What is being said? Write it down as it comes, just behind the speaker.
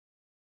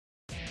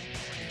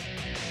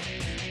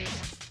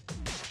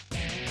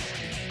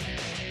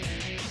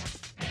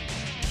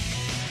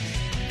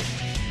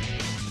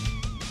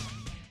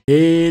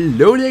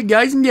Hello there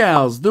guys and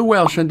gals, the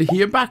Welsh Hunter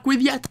here, back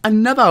with yet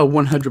another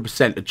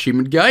 100%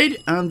 achievement guide,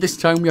 and this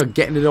time we are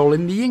getting it all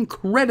in the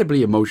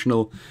incredibly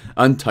emotional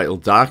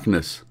Untitled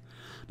Darkness.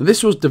 Now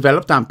this was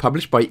developed and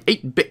published by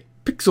Bit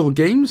Pxl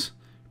Games,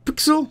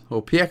 Pxl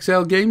or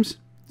PXL Games,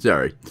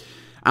 sorry,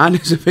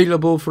 and is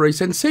available for a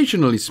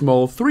sensationally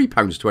small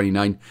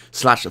 £3.29 /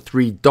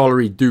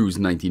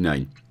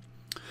 $3.99.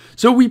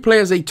 So we play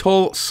as a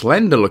tall,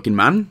 slender looking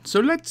man, so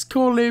let's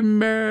call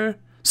him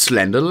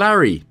Slender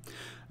Larry.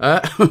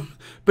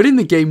 But in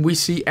the game we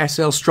see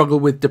SL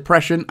struggle with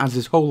depression as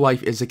his whole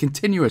life is a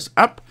continuous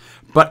up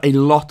but a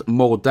lot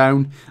more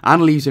down,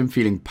 and leaves him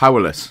feeling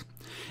powerless.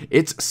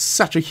 It's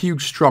such a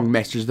huge strong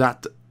message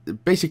that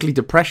basically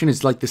depression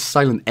is like this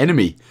silent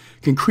enemy,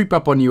 can creep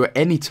up on you at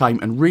any time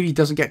and really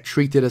doesn't get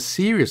treated as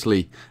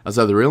seriously as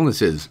other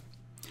illnesses.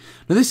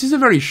 Now this is a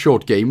very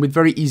short game with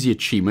very easy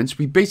achievements.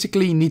 We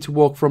basically need to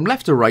walk from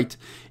left to right,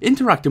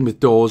 interacting with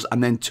doors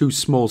and then 2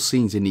 small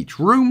scenes in each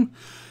room.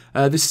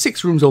 There's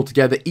 6 rooms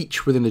altogether,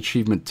 each with an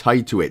achievement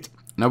tied to it.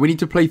 Now we need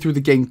to play through the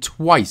game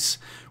twice,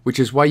 which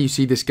is why you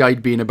see this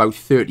guide being about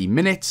 30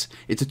 minutes.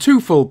 It's a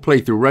 2 full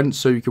playthrough run,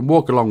 so you can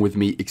walk along with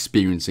me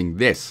experiencing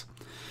this.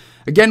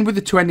 Again, with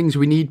the 2 endings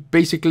we need,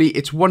 basically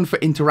it's one for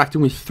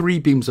interacting with 3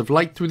 beams of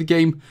light through the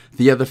game,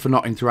 the other for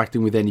not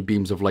interacting with any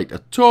beams of light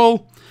at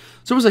all.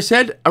 So as I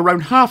said,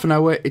 around half an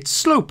hour, it's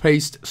slow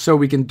paced, so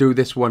we can do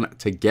this one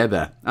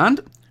together.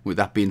 And with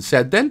that being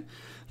said then,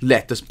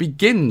 let us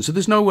begin. So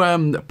there's no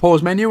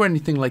pause menu or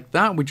anything like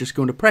that. We're just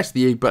going to press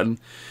the A button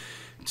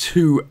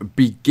to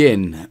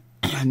begin.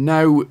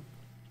 Now,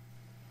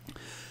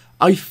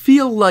 I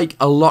feel like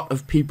a lot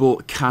of people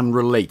can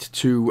relate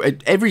to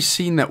every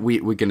scene that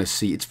we're going to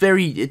see. It's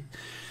the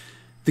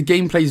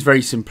gameplay is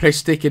very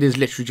simplistic. It is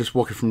literally just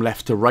walking from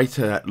left to right,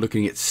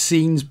 looking at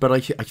scenes. But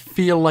I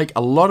feel like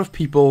a lot of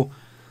people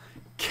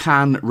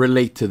can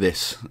relate to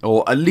this,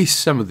 or at least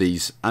some of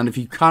these. And if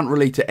you can't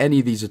relate to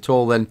any of these at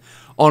all, then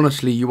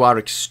honestly, you are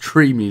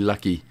extremely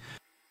lucky.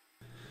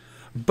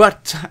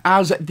 But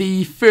as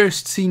the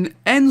first scene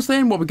ends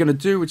then, what we're going to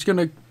do, it's going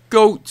to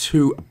go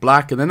to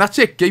black, and then that's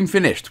it, game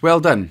finished. Well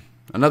done.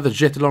 Another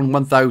Jitalon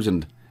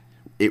 1000.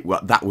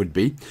 That would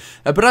be.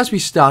 But as we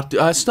start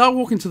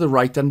walking to the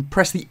right and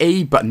press the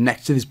A button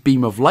next to this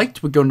beam of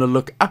light. We're going to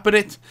look up at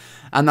it,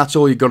 and that's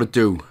all you've got to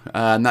do.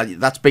 And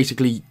that's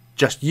basically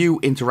just you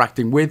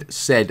interacting with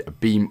said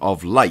beam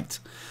of light.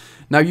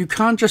 Now, you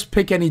can't just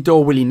pick any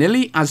door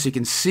willy-nilly. As you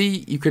can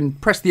see, you can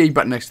press the A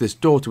button next to this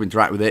door to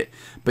interact with it,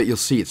 but you'll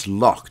see it's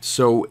locked.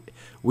 So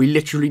we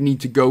literally need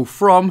to go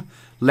from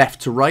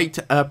left to right.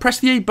 Press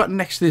the A button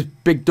next to this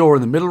big door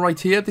in the middle right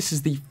here. This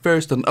is the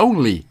first and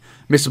only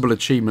missable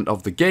achievement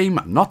of the game.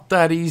 Not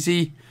that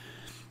easy.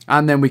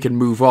 And then we can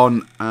move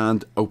on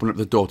and open up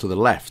the door to the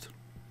left.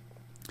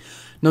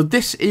 Now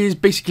this is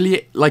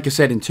basically, like I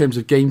said, in terms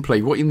of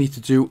gameplay, what you need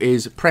to do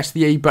is press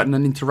the A button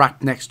and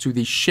interact next to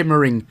the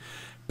shimmering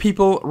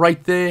people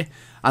right there,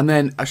 and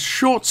then a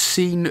short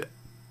scene,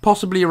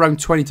 possibly around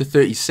 20 to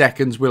 30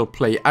 seconds, will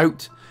play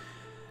out,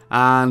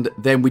 and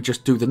then we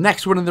just do the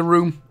next one in the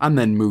room and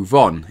then move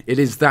on. It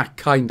is that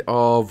kind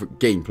of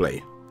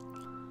gameplay.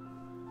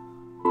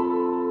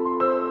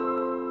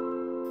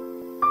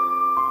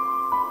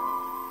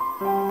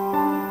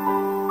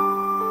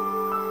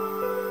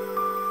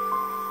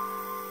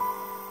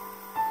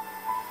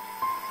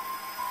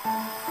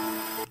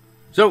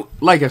 So,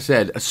 like I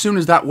said, as soon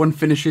as that one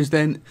finishes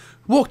then,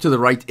 walk to the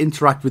right,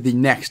 interact with the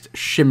next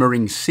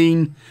shimmering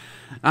scene,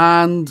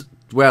 and,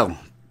 well,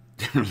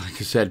 like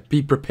I said,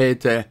 be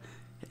prepared to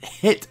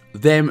hit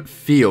them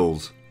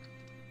feels.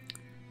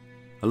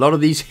 A lot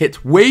of these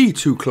hit way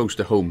too close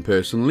to home,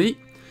 personally,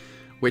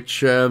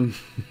 which, yeah.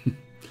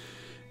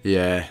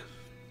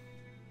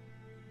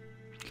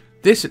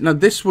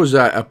 This was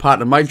a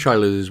part of my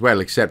childhood as well,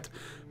 except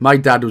my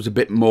dad was a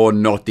bit more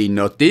naughty.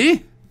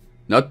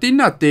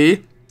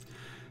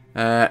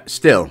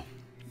 Still,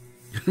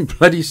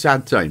 bloody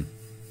sad time.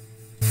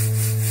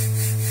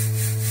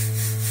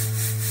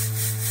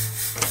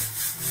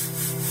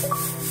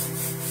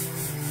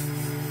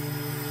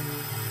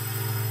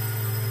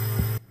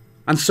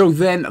 And so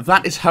then,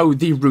 that is how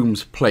the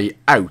rooms play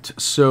out.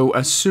 So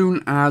as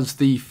soon as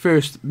the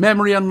first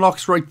memory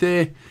unlocks right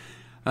there,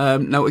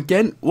 now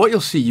again, what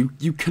you'll see,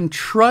 you can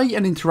try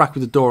and interact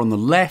with the door on the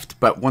left,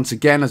 but once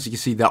again, as you can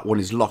see, that one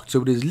is locked.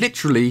 So it is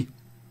literally,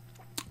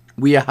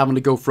 we are having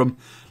to go from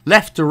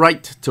left to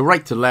right to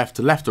right to left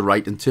to left to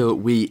right until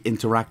we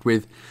interact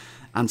with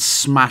and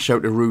smash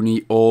out a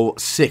Rooney all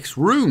 6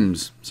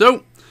 rooms.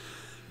 So,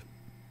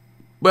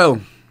 well,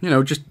 you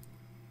know, just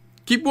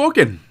keep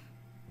walking.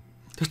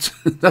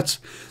 That's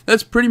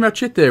pretty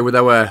much it there with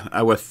our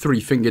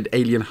 3-fingered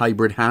alien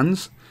hybrid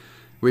hands,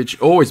 which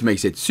always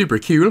makes it super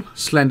cool.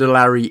 Slender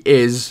Larry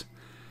is,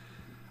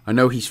 I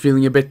know he's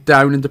feeling a bit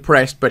down and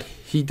depressed, but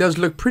he does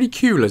look pretty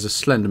cool as a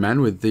slender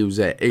man with those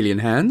alien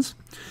hands.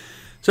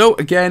 So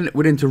again,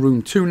 we're into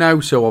room 2 now,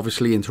 so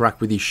obviously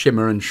interact with the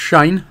shimmer and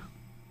shine.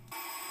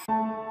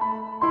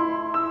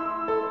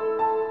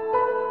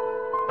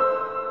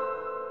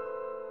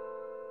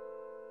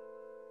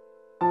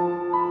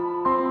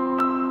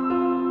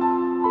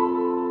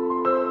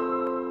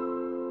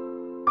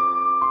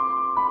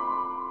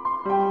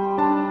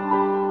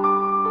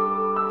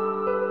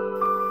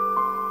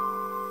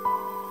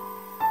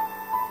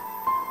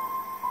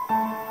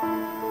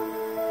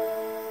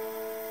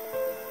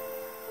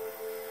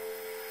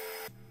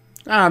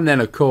 And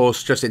then, of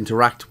course, just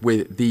interact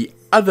with the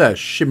other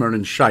shimmer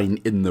and shine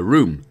in the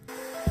room.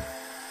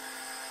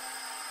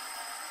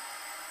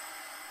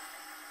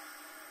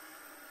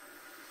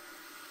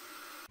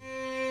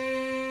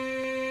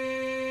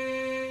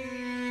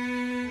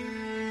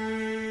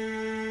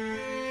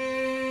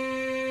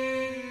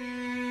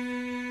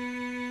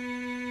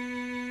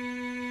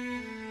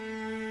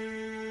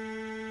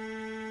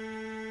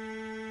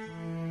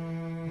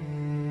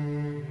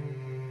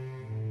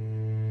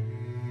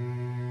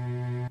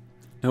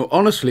 Now,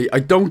 honestly, I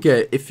don't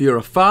care if you're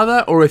a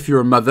father or if you're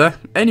a mother.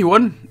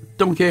 Anyone,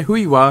 don't care who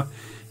you are.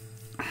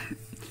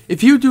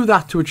 If you do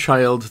that to a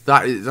child,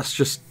 that's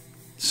just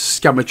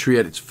scummetry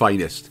at its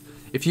finest.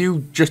 If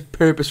you just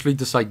purposely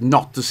decide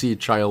not to see a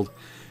child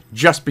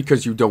just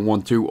because you don't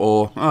want to,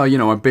 or, oh, you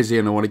know, I'm busy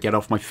and I want to get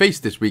off my face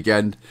this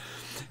weekend,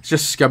 it's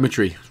just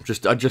scummetry.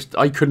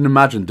 I couldn't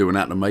imagine doing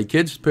that to my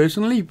kids,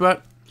 personally,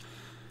 but,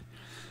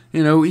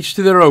 you know, each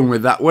to their own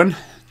with that one.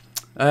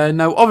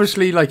 Now,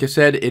 obviously, like I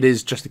said, it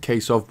is just a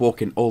case of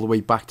walking all the way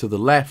back to the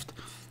left.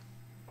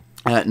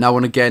 Now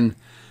and again,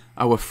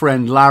 our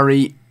friend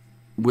Larry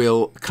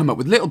will come up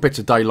with little bits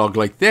of dialogue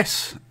like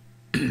this.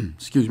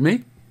 Excuse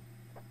me.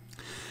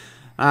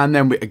 And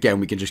then, we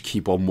can just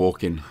keep on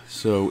walking.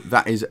 So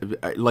that is,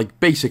 like,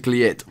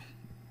 basically it.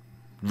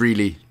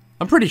 Really.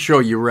 I'm pretty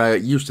sure you're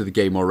used to the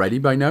game already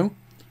by now.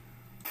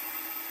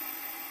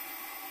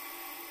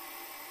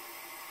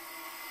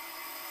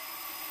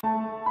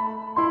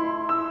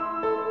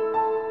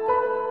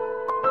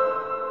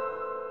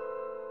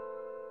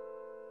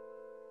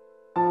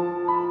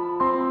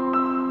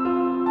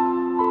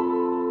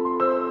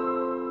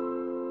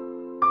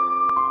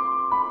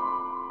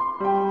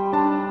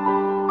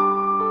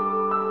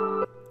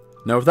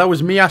 Now, if that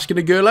was me asking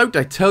a girl out,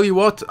 I tell you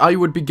what, I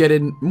would be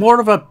getting more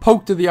of a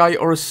poke to the eye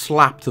or a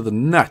slap to the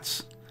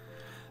nuts,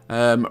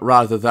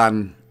 rather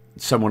than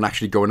someone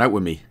actually going out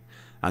with me.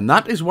 And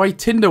that is why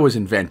Tinder was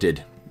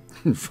invented,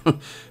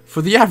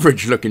 for the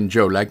average-looking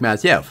Joe like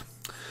myself.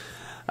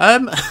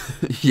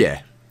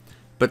 Yeah.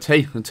 But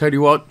hey, I'll tell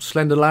you what,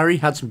 Slender Larry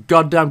had some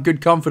goddamn good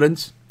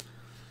confidence.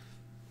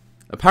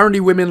 Apparently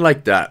women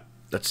like that.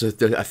 That's a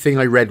thing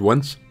I read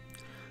once.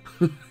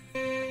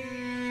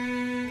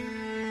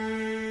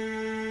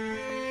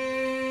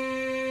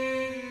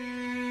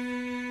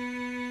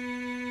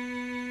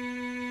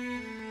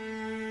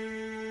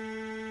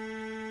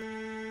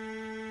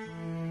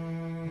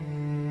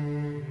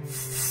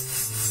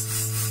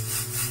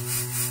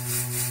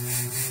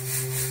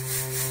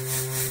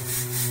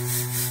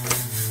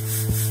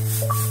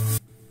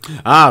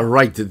 Ah,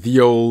 right, the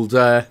old,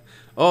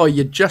 oh,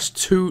 you're just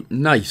too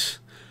nice.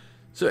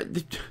 So,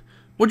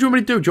 what do you want me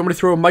to do? Do you want me to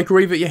throw a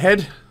microwave at your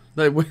head?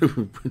 Like,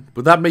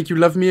 would that make you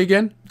love me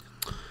again?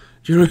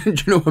 Do you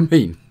know what I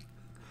mean?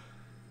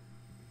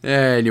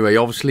 Anyway,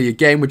 obviously,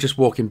 again, we're just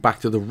walking back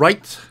to the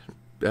right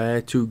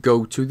to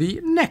go to the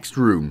next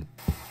room.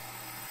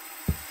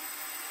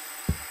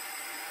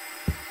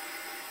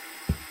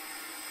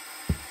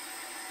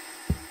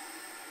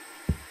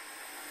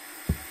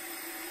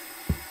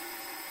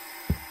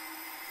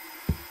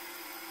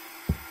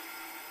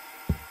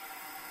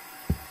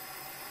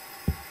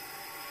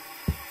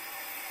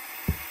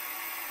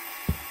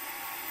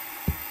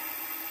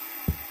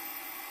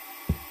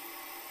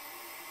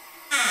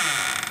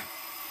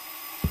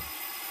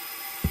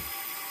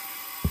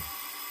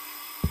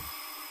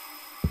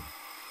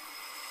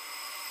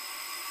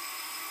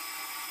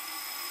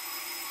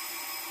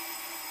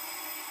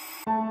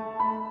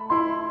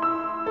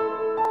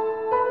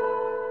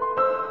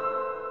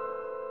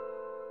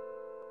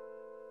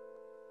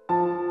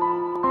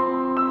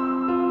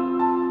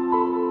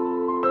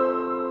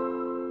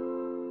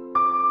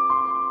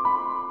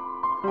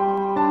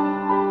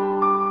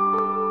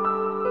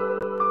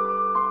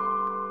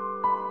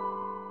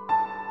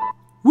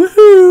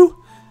 Woohoo!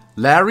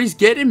 Larry's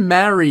getting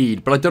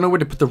married, but I don't know where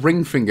to put the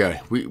ring finger.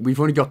 We've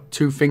only got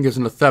 2 fingers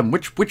and a thumb.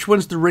 Which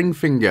one's the ring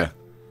finger?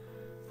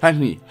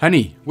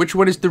 Honey, which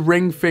one is the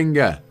ring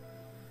finger?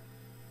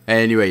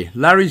 Anyway,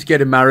 Larry's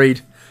getting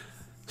married.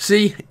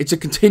 See, it's a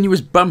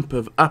continuous bump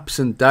of ups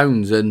and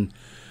downs, and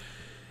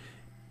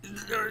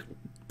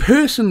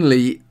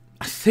personally,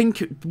 I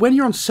think when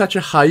you're on such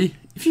a high,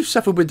 if you've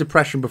suffered with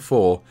depression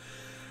before,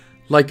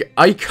 like,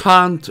 I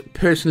can't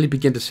personally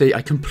begin to say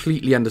I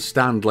completely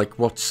understand, like,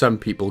 what some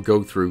people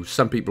go through.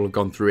 Some people have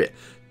gone through it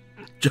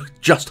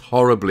just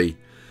horribly.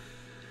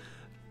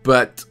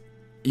 But,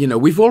 you know,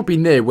 we've all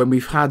been there when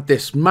we've had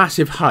this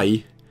massive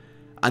high,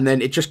 and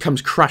then it just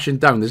comes crashing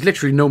down. There's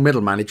literally no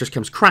middleman. It just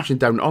comes crashing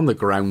down on the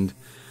ground.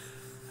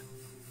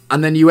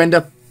 And then you end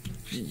up,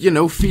 you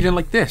know, feeling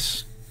like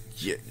this.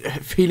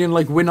 Feeling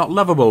like we're not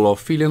lovable, or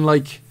feeling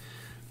like,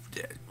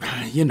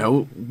 you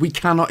know, we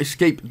cannot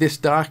escape this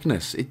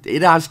darkness.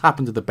 It has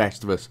happened to the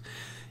best of us.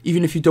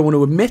 Even if you don't want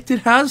to admit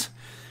it has,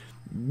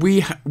 we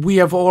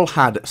have all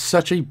had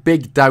such a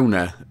big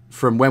downer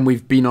from when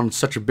we've been on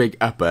such a big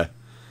upper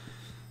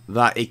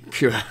that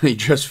you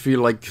just feel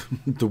like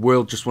the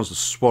world just wants to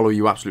swallow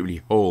you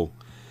absolutely whole.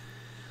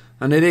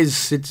 And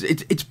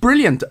it's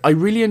brilliant. I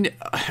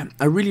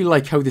really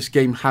like how this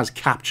game has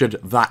captured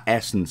that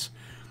essence.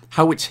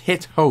 How it's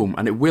hit home,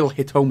 and it will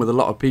hit home with a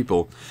lot of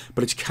people,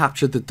 but it's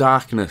captured the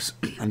darkness,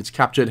 and it's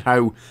captured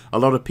how a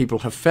lot of people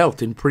have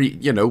felt in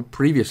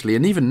previously,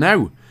 and even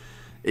now,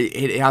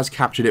 it has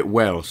captured it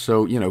well.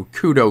 So,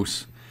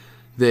 kudos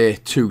there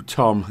to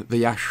Tom,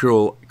 the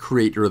actual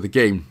creator of the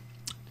game.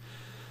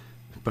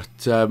 But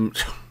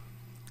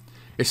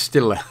it's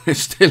still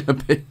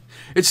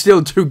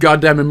too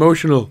goddamn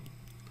emotional.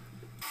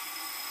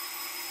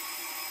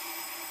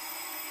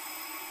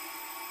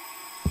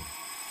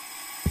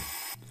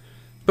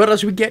 But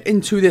as we get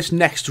into this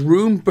next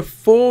room,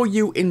 before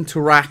you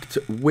interact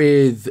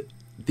with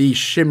the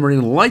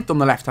shimmering light on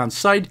the left-hand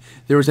side,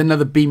 there is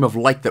another beam of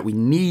light that we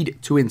need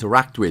to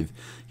interact with.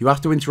 You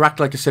have to interact,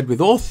 like I said, with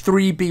all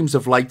 3 beams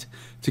of light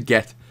to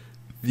get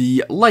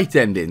the light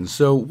ending.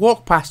 So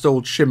walk past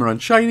old Shimmer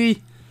and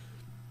Shiny,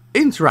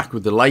 interact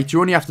with the light. You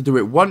only have to do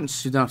it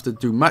once, you don't have to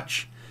do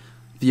much.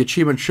 The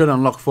achievement should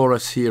unlock for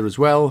us here as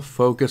well.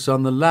 Focus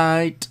on the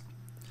light.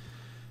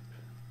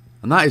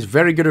 And that is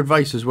very good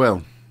advice as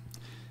well.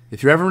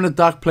 If you're ever in a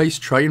dark place,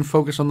 try and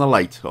focus on the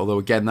light. Although,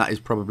 again, that is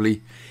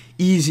probably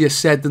easier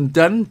said than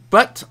done,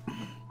 but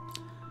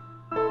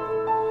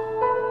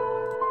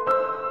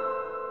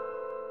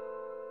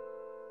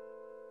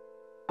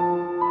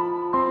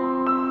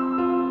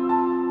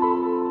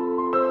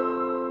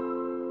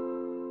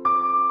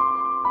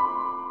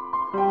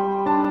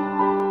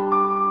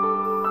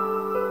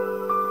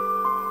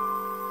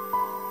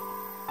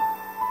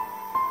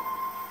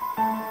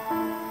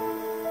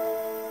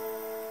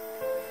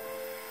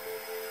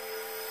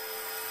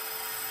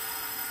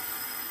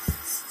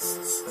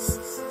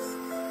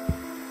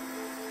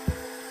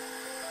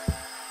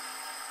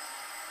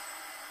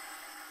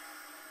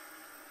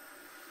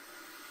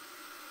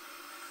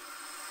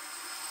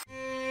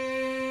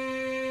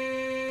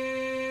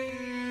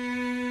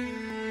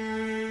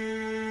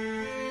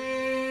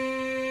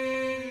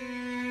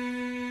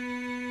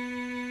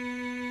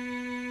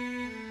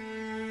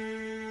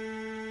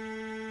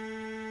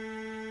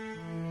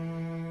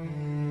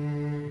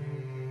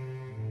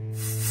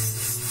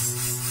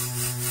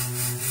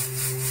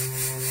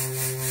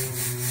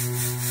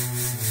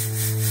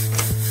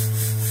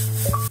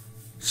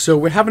so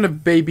we're having a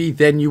baby,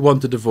 then you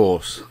want a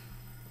divorce. Do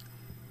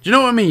you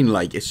know what I mean?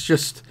 Like, it's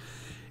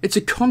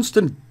a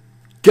constant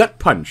gut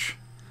punch.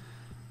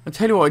 I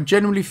tell you what, it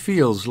genuinely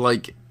feels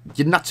like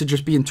your nuts are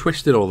just being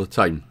twisted all the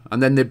time,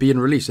 and then they're being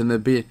released, and they're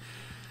being...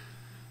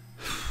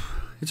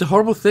 It's a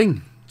horrible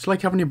thing. It's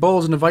like having your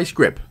balls in a vice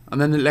grip,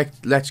 and then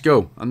it lets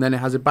go, and then it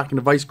has it back in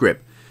a vice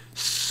grip.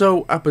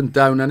 So up and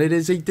down, and it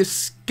is a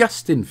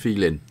disgusting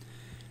feeling.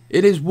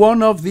 It is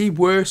one of the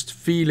worst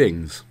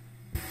feelings.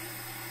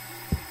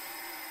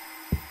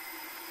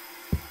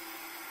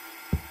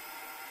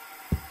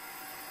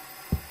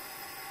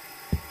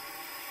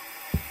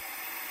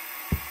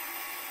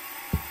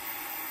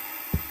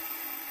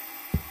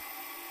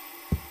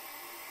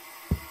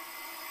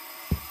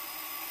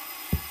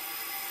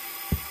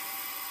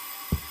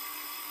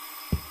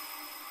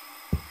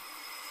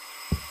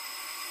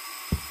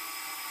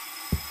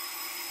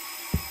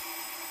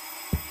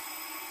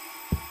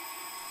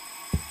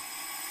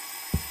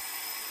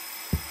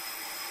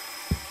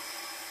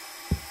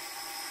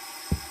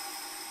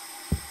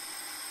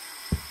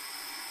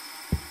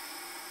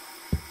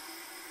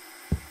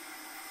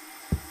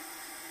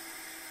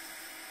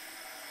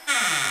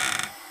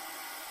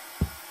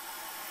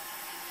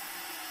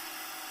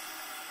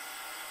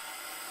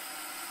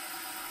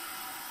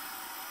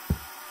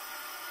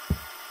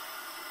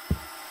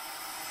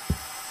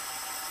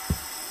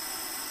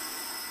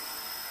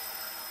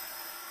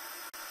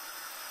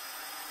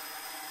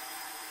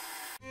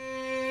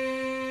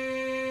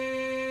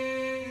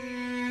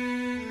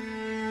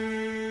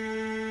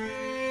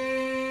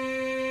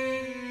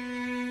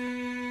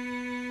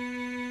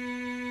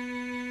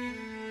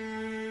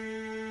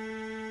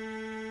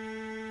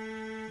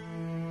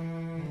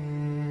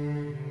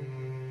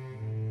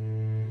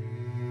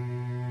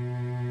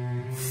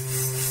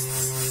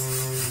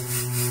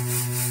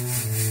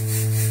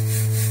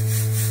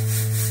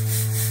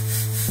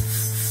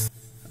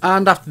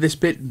 And after this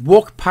bit,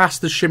 walk past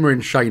the shimmer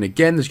and shine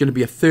again. There's going to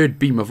be a 3rd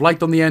beam of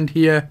light on the end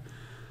here.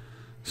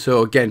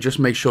 So again, just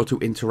make sure to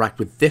interact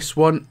with this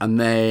one. And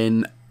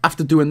then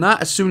after doing that,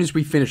 as soon as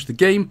we finish the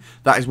game,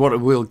 that is what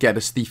will get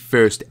us the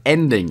first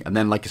ending. And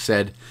then, like I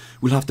said,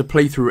 we'll have to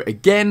play through it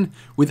again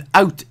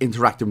without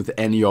interacting with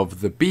any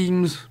of the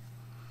beams.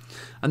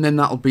 And then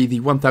that'll be the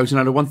 1000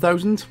 out of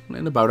 1000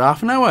 in about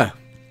half an hour.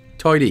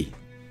 Tidy.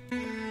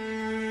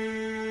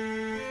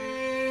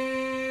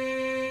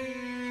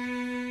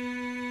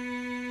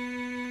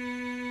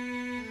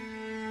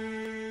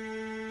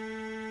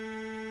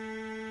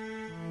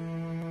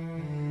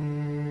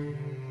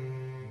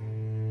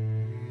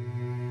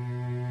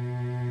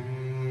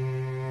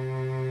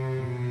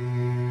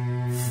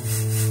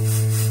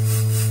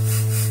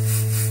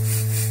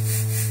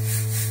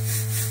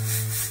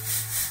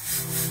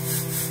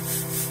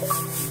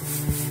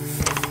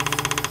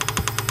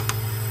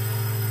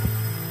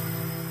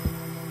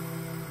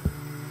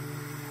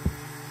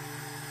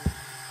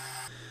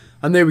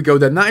 And there we go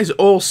then. That is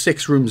all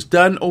 6 rooms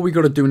done. All we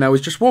got to do now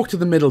is just walk to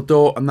the middle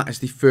door, and that is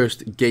the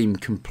first game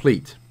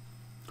complete.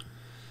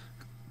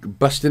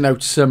 Busting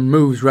out some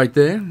moves right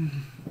there.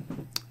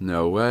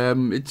 No,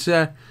 it's...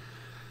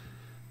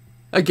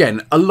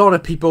 Again, a lot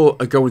of people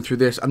are going through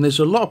this, and there's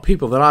a lot of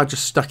people that are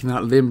just stuck in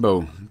that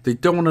limbo. They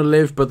don't want to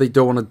live, but they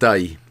don't want to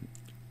die.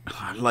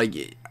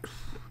 Like...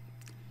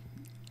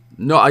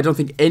 No, I don't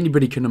think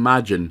anybody can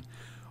imagine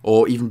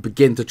or even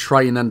begin to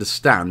try and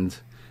understand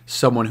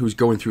someone who's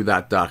going through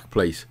that dark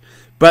place.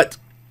 But,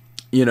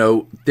 you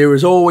know, there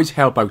is always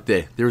help out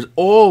there. There is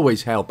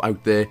always help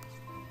out there.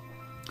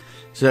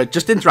 So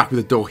just interact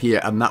with the door here,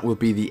 and that will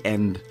be the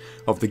end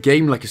of the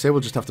game. Like I said,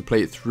 we'll just have to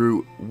play it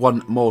through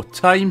one more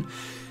time.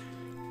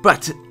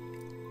 But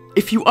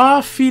if you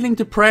are feeling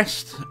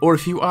depressed, or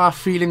if you are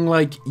feeling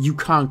like you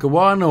can't go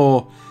on,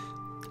 or,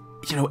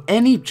 you know,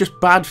 any just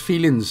bad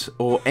feelings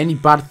or any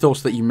bad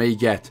thoughts that you may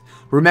get,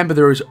 remember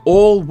there is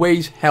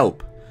always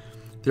help.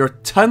 There are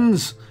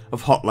tons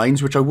of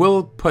hotlines, which I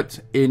will put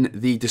in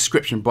the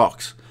description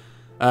box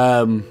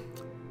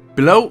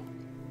below.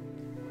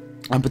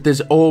 But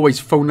there's always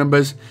phone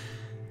numbers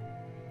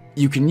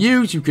you can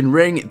use, you can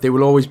ring. There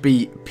will always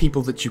be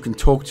people that you can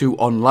talk to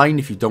online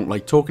if you don't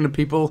like talking to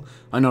people.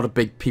 I'm not a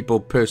big people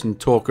person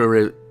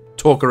talker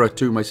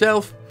to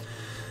myself.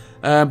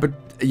 But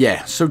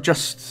yeah, so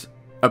just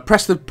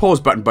press the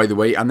pause button, by the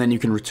way, and then you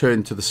can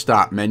return to the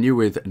start menu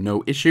with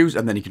no issues,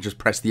 and then you can just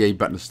press the A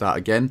button to start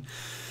again.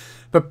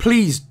 But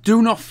please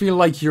do not feel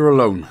like you're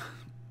alone.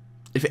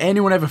 If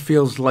anyone ever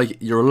feels like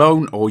you're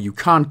alone or you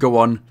can't go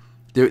on,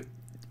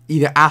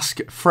 either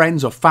ask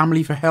friends or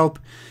family for help.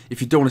 If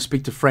you don't want to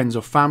speak to friends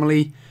or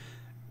family,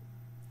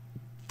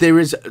 there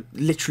is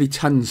literally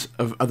tons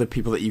of other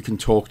people that you can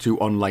talk to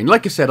online.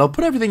 Like I said, I'll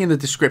put everything in the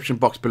description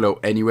box below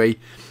anyway.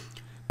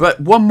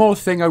 But one more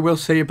thing I will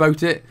say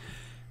about it.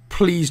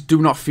 Please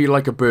do not feel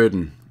like a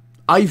burden.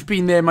 I've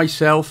been there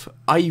myself.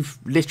 I've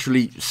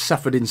literally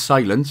suffered in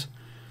silence.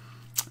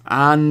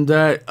 And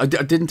I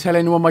didn't tell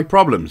anyone my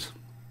problems.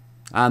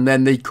 And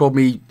then they called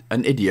me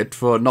an idiot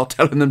for not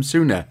telling them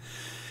sooner.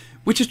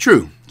 Which is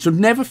true. So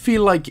never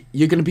feel like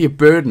you're going to be a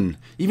burden.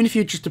 Even if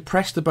you're just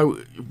depressed about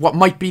what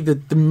might be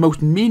the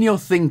most menial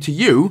thing to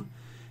you,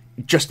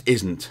 it just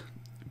isn't.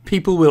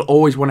 People will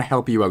always want to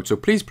help you out. So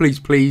please, please,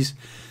 please,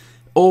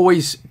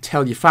 always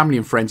tell your family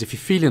and friends if you're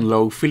feeling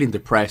low, feeling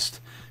depressed,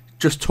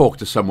 just talk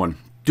to someone.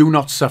 Do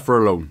not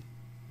suffer alone.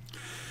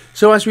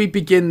 So as we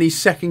begin the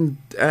second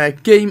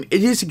game,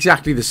 it is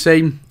exactly the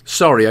same.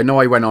 Sorry, I know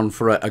I went on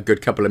for a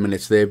good couple of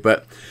minutes there,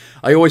 but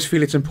I always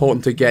feel it's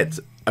important to get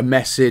a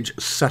message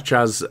such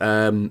as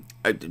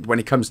when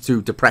it comes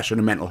to depression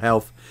and mental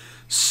health.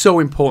 So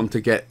important to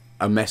get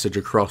a message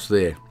across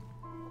there.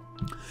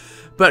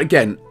 But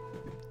again,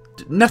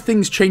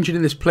 nothing's changing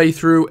in this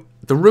playthrough.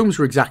 The rooms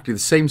are exactly the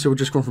same, so we're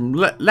just going from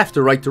left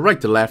to right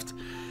to left,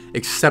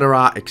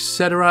 etc.,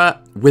 etc.,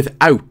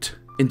 without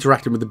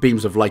interacting with the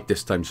beams of light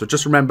this time. So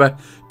just remember,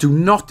 do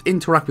not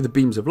interact with the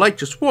beams of light,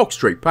 just walk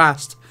straight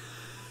past,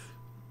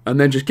 and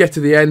then just get to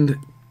the end.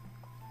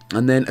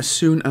 And then as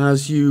soon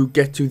as you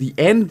get to the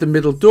end, the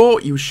middle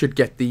door, you should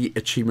get the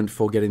achievement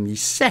for getting the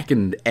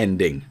second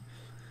ending.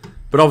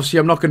 But obviously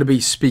I'm not going to be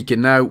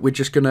speaking now. We're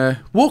just going to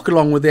walk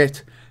along with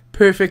it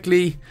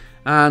perfectly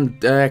and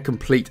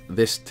complete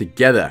this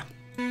together.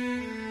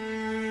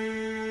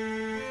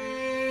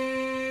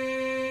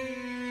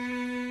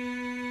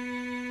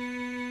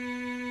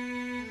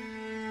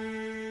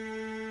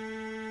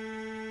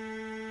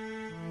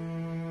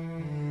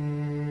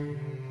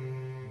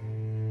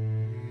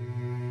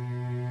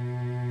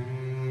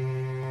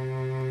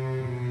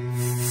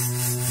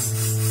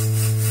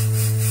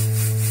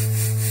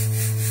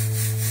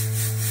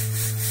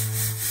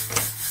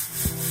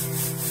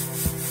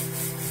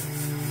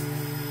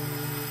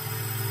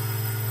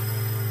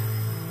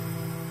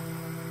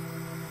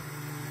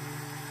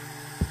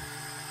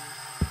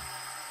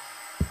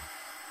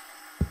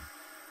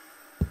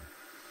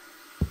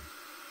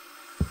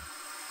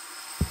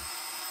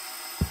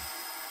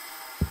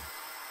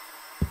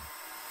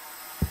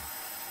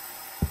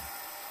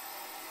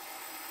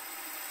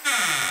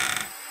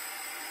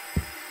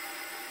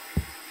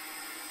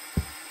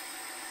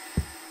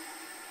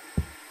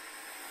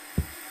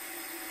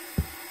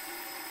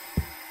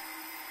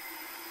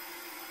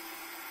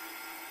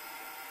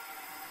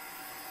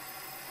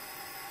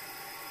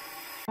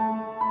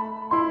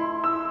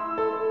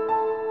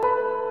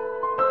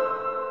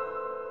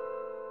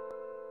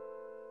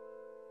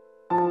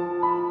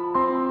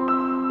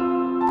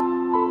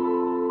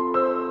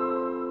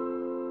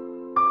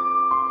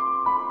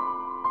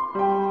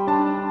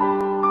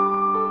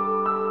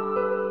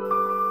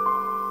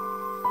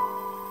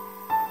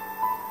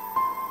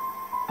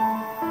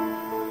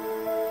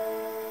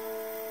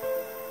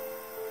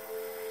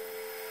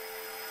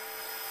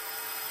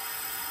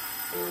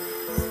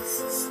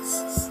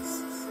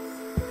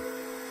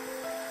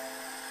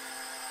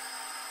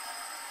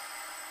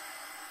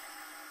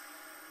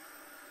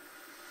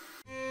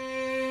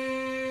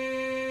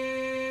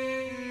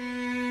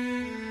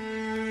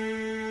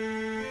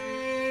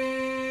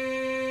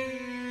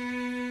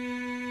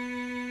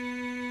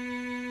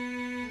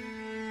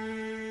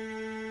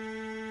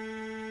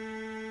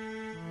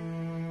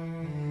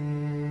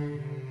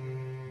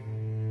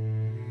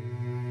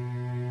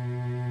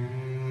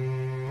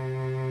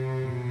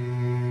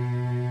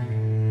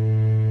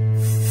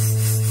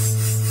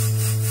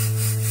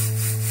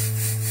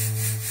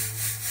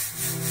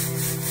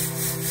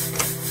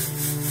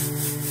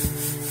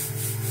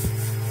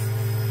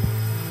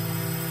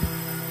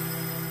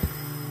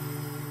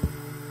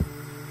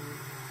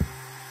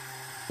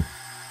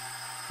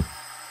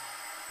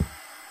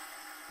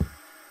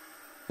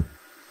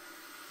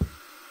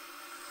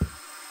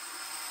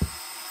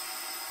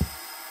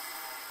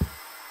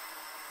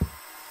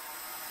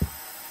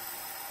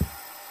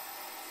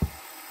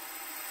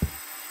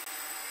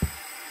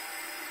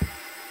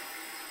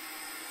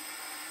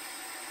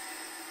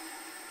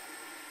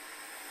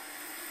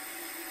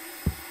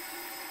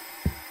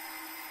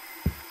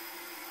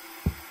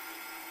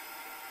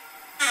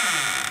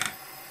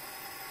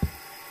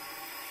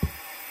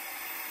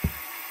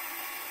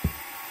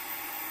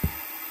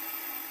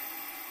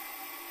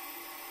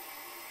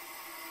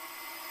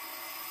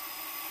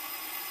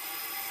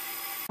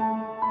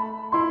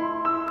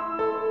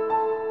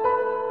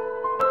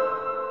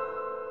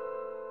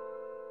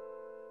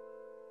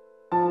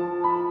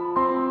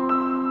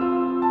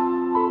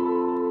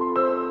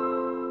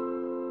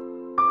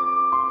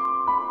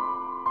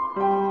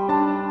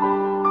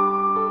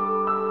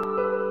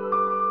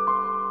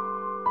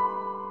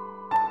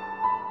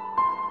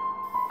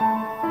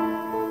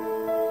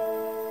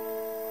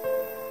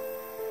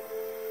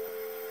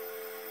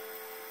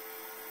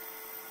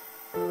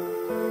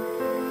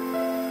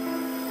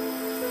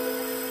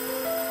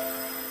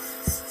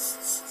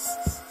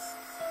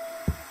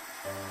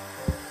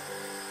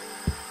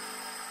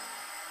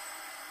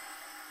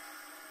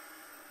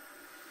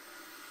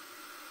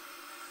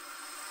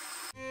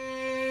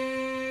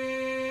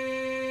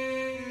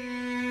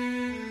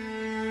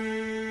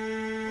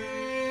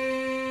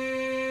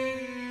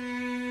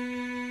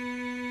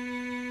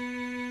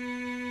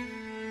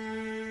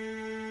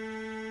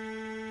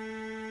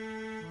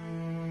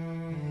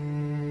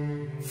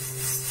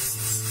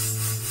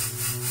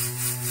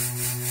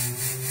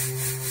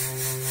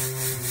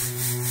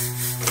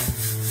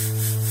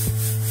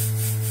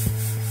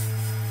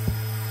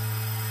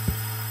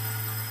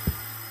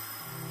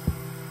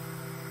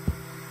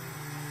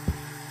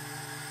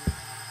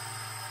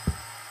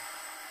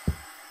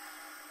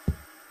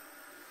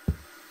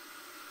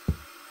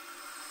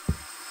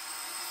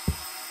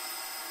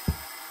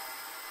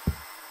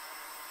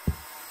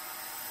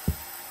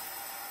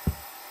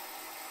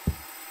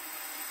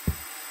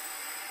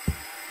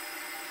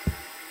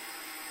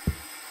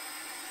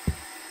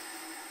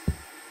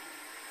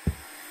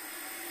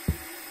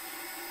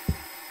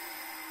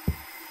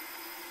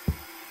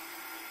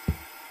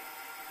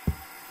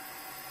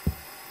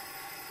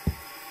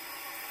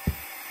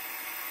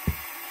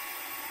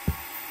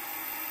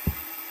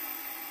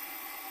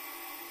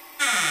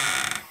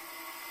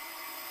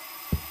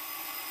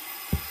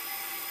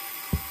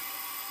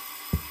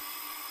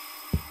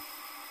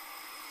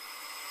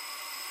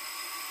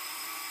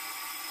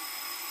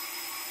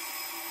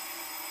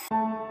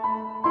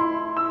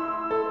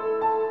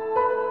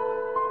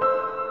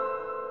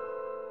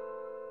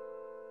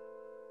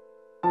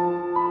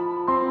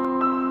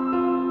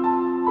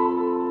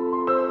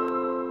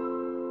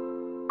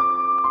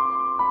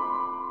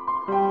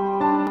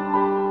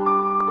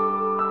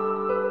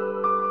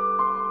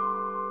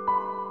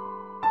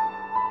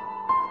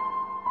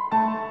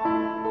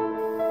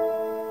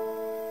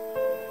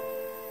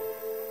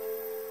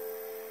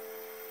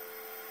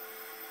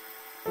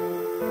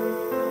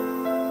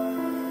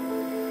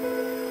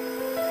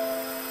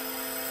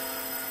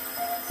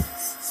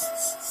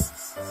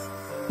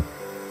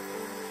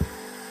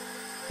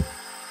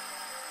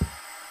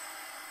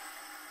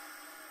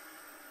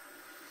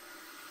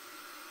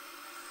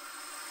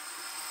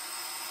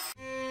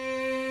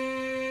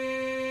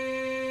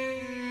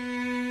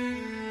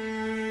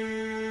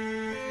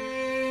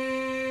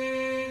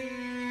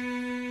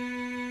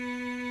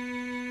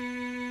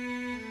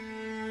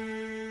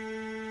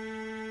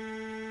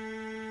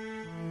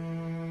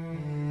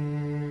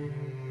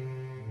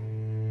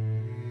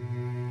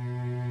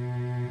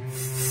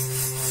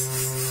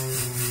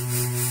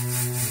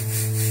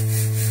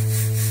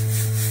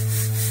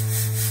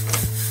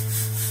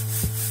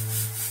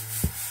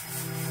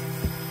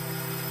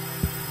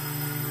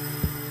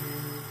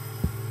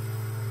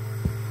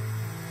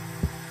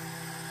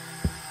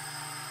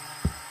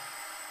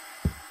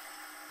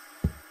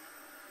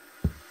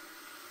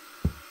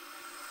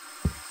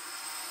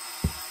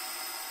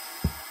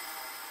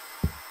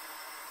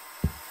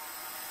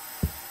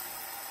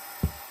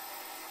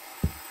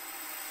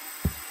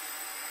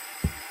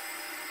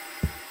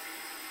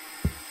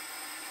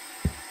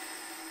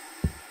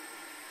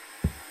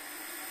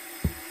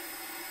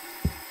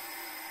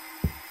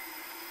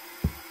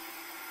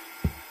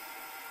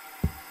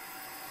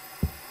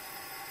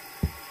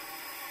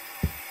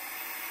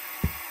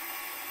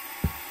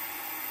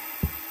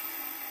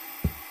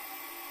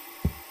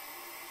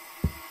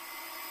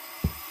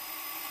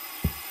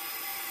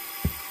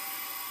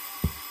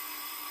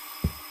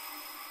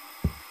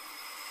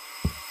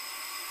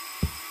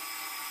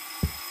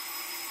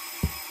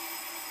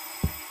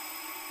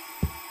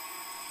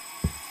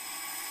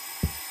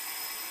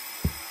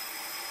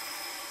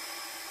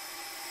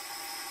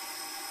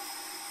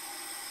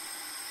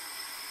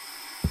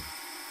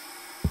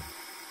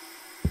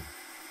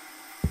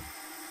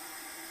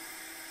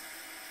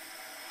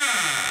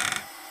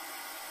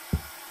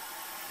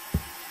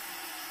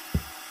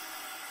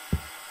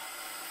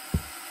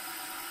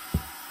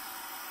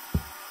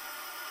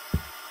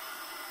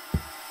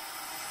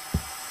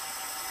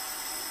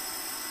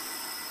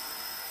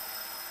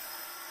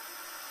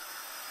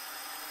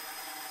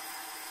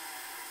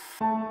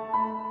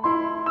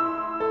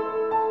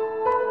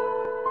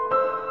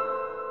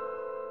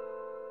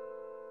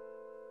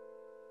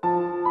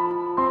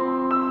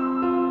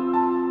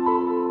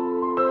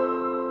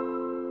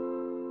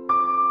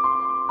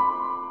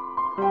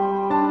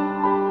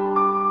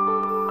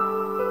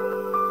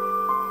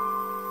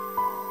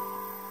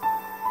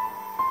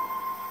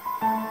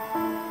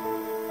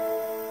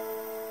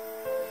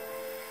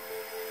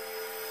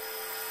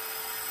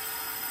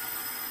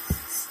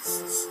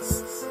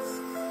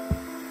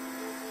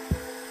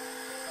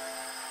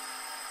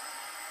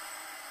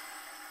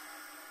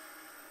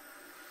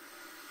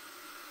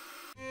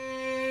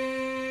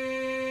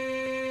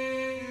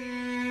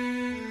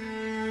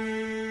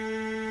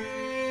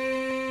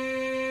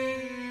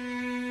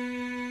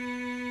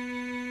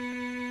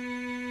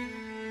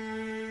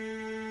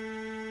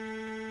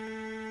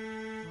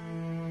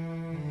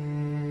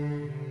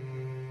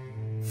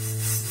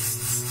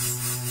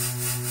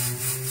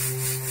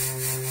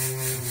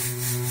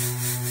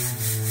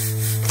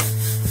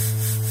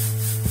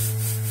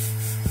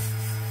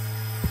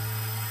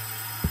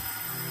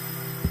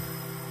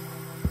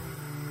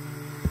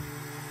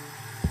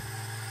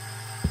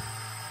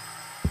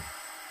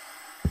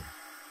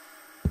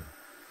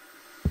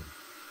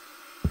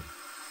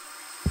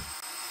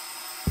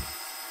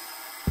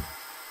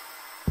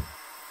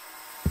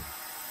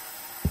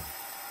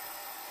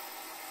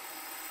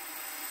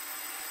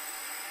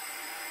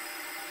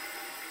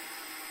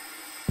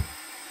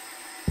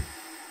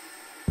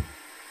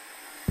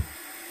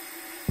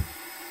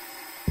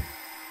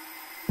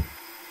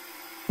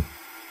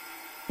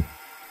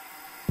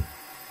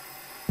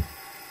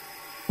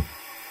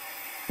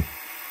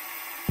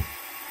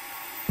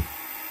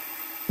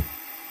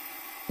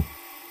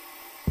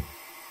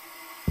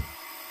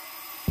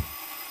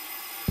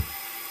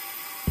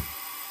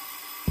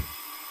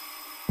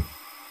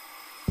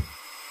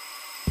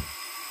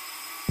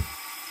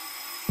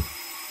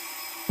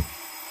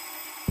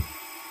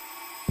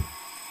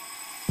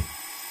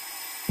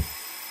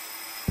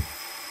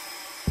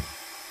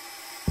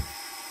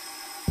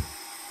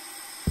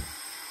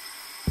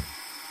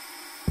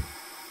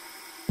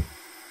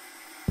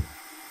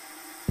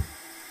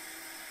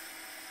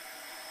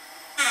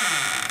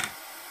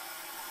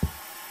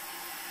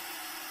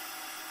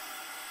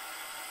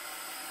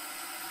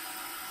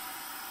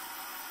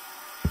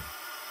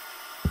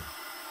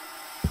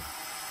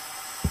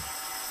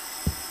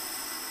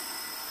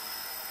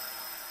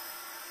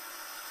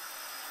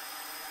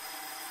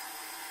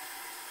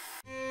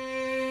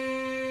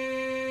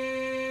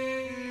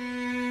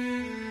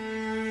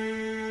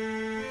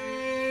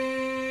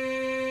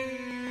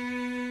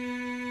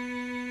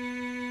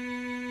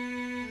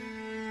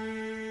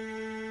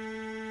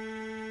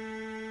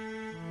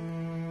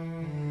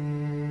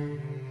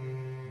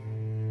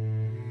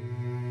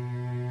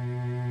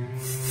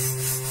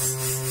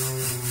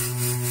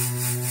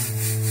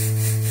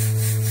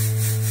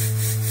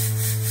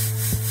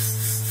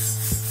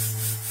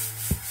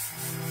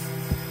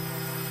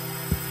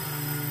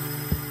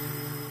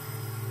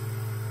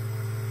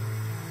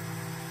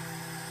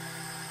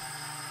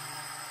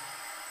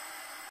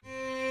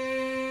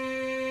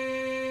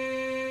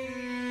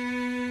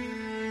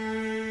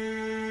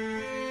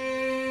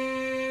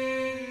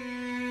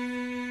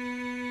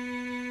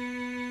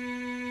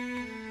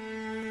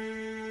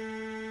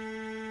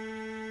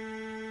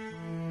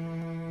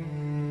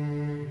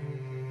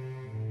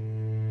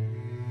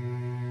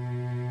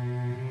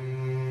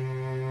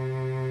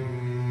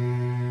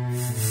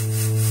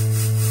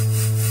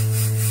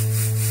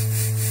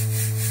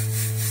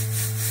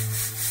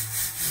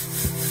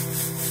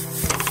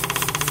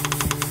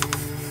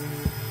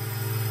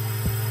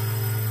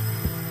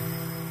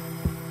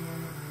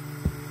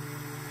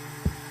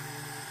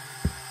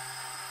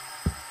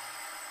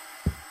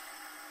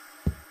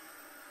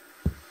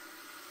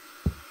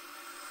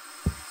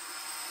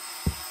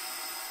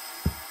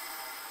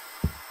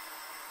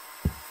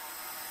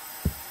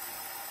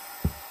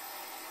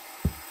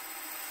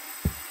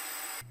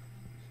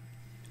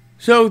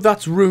 So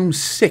that's room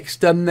 6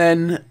 done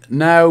then.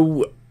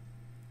 Now,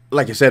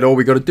 like I said, all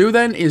we got to do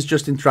then is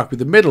just interact with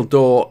the middle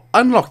door,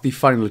 unlock the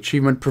final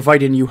achievement,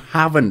 providing you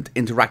haven't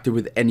interacted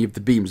with any of the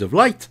beams of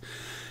light.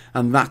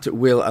 And that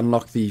will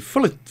unlock the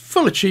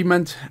full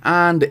achievement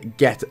and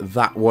get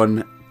that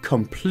one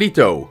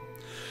completo.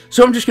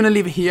 So I'm just going to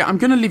leave it here. I'm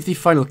going to leave the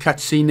final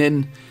cutscene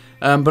in,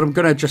 but I'm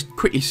going to just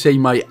quickly say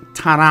my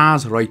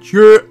taras right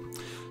here.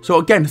 So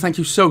again, thank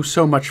you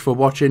so much for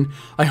watching.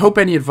 I hope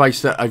any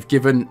advice that I've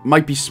given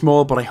might be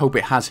small, but I hope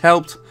it has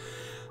helped.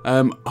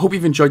 Hope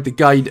you've enjoyed the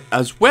guide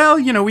as well.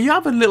 You know, we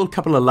have a little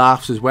couple of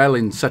laughs as well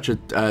in such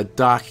a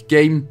dark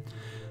game.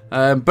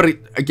 But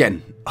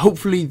again,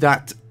 hopefully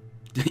that,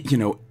 you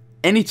know,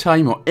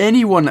 anytime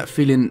anyone is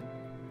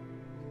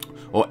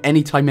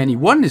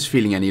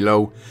feeling any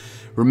low,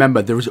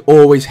 remember there is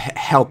always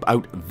help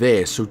out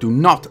there. So do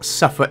not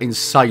suffer in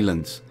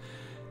silence.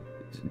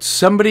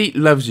 Somebody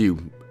loves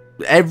you.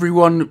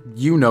 Everyone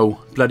you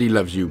know bloody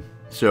loves you.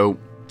 So,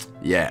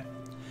 yeah.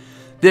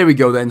 There we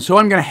go then. So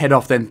I'm going to head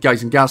off then,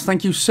 guys and gals.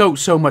 Thank you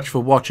so much for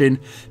watching.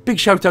 Big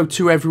shout out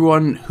to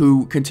everyone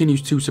who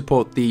continues to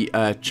support the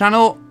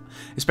channel,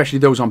 especially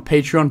those on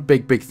Patreon.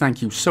 Big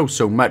thank you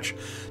so much.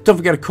 Don't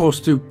forget, of course,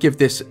 to give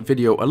this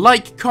video a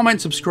like,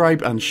 comment,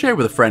 subscribe, and share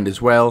with a friend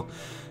as well.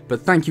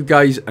 But thank you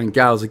guys and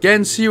gals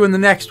again. See you in the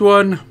next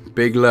one.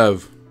 Big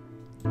love.